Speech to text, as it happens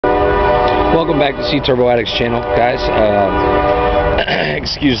Welcome back to Turbo Addicts channel, guys.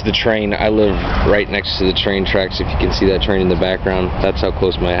 Excuse the train. I live right next to the train tracks. If you can see that train in the background, that's how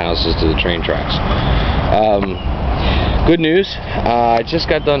close my house is to the train tracks. Good news. I just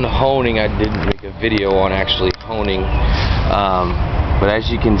got done honing. I didn't make a video on actually honing, but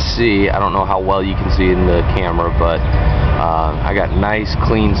as you can see, I don't know how well you can see in the camera, but I got nice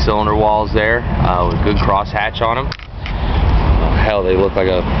clean cylinder walls there with good cross hatch on them. Hell, they look like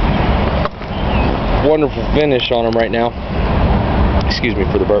a wonderful finish on them right now. Excuse me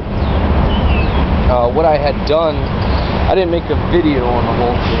for the burp. What I had done, I didn't make a video on the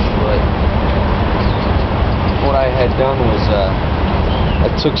whole thing, but what I had done was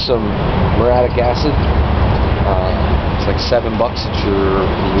I took some muriatic acid. It's like $7 at your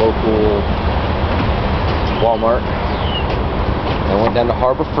local Walmart. I went down to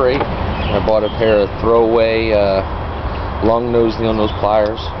Harbor Freight and I bought a pair of throwaway long nose, nail nose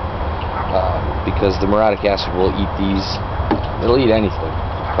pliers, because the muriatic acid will eat these. It'll eat anything,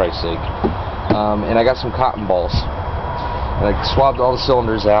 for Christ's sake. And I got some cotton balls, and I swabbed all the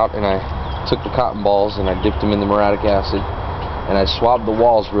cylinders out, and I took the cotton balls and I dipped them in the muriatic acid, and I swabbed the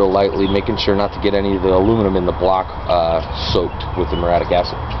walls real lightly, making sure not to get any of the aluminum in the block soaked with the muriatic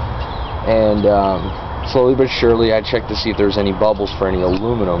acid. And slowly but surely I checked to see if there was any bubbles for any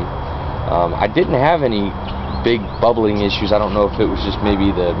aluminum. I didn't have any big bubbling issues. I don't know if it was just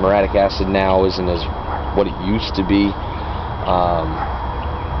maybe the muriatic acid now isn't as what it used to be,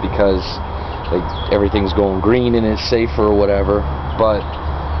 because like everything's going green and it's safer or whatever. But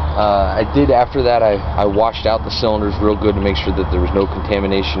I did, after that, I washed out the cylinders real good to make sure that there was no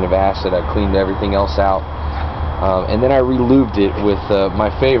contamination of acid. I cleaned everything else out, and then I re-lubed it with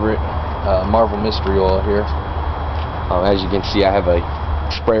my favorite Marvel Mystery Oil here. As you can see, I have a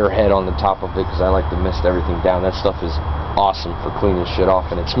sprayer head on the top of it because I like to mist everything down. That stuff is awesome for cleaning shit off,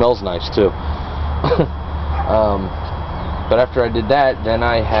 and it smells nice too. But after I did that, then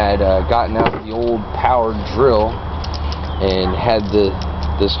I had gotten out the old power drill and had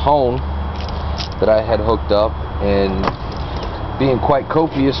this hone that I had hooked up, and being quite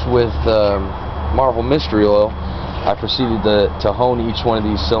copious with Marvel Mystery Oil, I proceeded to hone each one of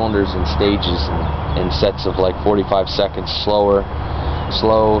these cylinders in stages and in sets of like 45 seconds, slow,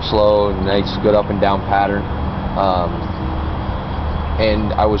 nice, good up and down pattern.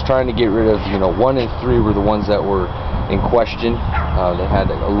 And I was trying to get rid of, 1 and 3 were the ones that were in question. They had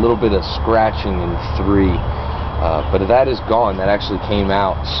a little bit of scratching in 3, but that is gone. That actually came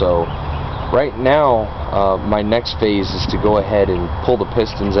out. So right now, my next phase is to go ahead and pull the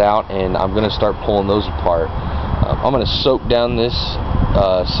pistons out, and I'm going to start pulling those apart. I'm going to soak down this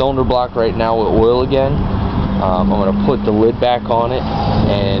cylinder block right now with oil again. I'm going to put the lid back on it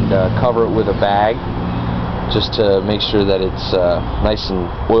and cover it with a bag, just to make sure that it's nice and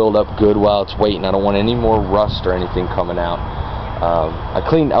oiled up good while it's waiting. I don't want any more rust or anything coming out.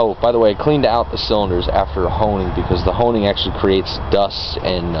 By the way, I cleaned out the cylinders after honing, because the honing actually creates dust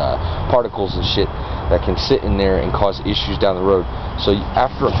and particles and shit that can sit in there and cause issues down the road. So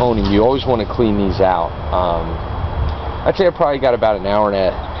after honing, you always want to clean these out. I'd say I probably got about an hour and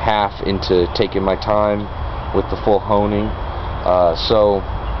a half into taking my time with the full honing. So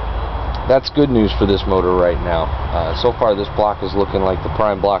that's good news for this motor right now. So far this block is looking like the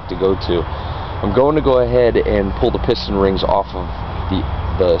prime block to go to. I'm going to go ahead and pull the piston rings off of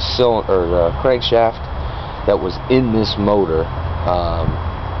the cylinder, or the crankshaft that was in this motor,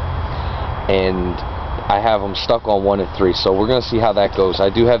 and I have them stuck on 1 and 3, so we're going to see how that goes. I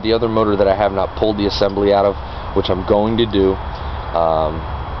do have the other motor that I have not pulled the assembly out of, which I'm going to do,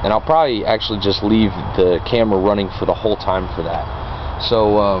 and I'll probably actually just leave the camera running for the whole time for that.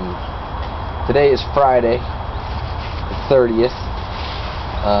 So today is Friday the 30th.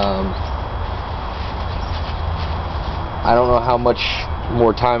 I don't know how much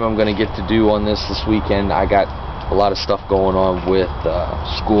more time I'm going to get to do on this weekend. I got a lot of stuff going on with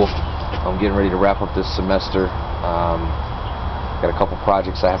school. I'm getting ready to wrap up this semester. Got a couple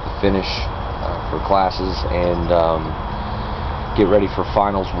projects I have to finish for classes, and get ready for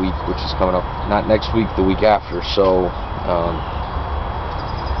finals week, which is coming up not next week, the week after. So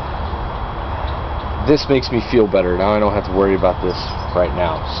this makes me feel better. Now I don't have to worry about this right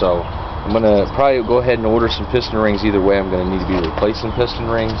now. So I'm going to probably go ahead and order some piston rings. Either way, I'm going to need to be replacing piston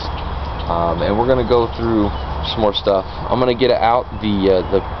rings, and we're going to go through some more stuff. I'm going to get out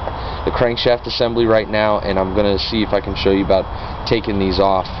the crankshaft assembly right now, and I'm going to see if I can show you about taking these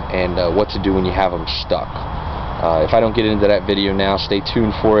off and what to do when you have them stuck. If I don't get into that video now, stay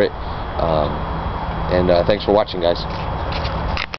tuned for it, and thanks for watching, guys.